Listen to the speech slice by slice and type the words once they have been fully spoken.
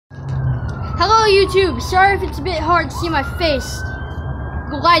Hello YouTube, sorry if it's a bit hard to see my face.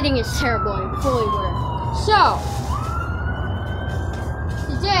 The lighting is terrible, I'm fully aware. So,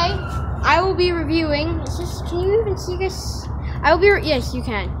 today, I will be reviewing, can you even see this? Yes you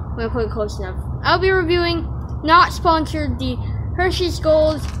can, I'm gonna put it close enough. I'll be reviewing, not sponsored, the Hershey's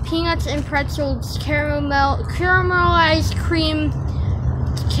Gold Peanuts and Pretzels Caramelized Cream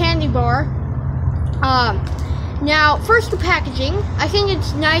Candy Bar. Now, first the packaging. I think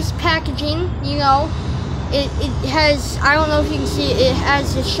it's nice packaging, you know. It has, I don't know if you can see it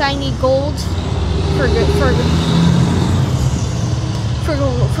has a shiny gold for the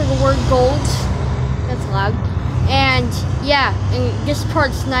word gold. That's loud. And yeah, and this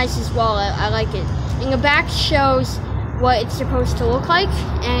part's nice as well. I like it. And the back shows what it's supposed to look like,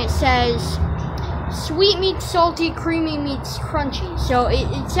 and it says sweet meets salty, creamy meets crunchy. So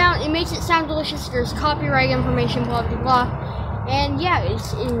it makes it sound delicious. There's copyright information, blah blah blah, and yeah,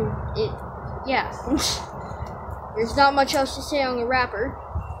 yeah. There's not much else to say on the wrapper.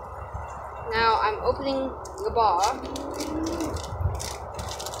 Now I'm opening the bar.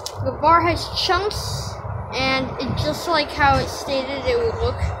 The bar has chunks, and it's just like how it stated it would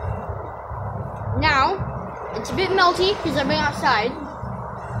look. Now it's a bit melty because I've been outside.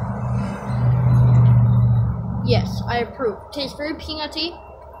 Yes, I approve. Tastes very peanutty.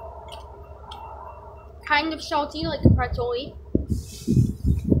 Kind of salty, like a pretzel-y.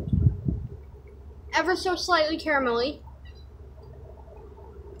 Ever so slightly caramelly.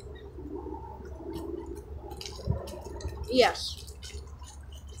 Yes.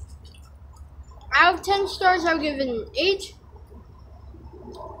 Out of 10 stars, I would give it an 8.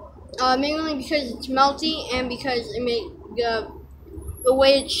 Mainly because it's melty and because it the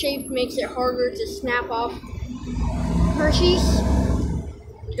way it's shaped makes it harder to snap off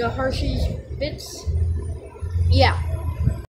the Hershey's bits. Yeah.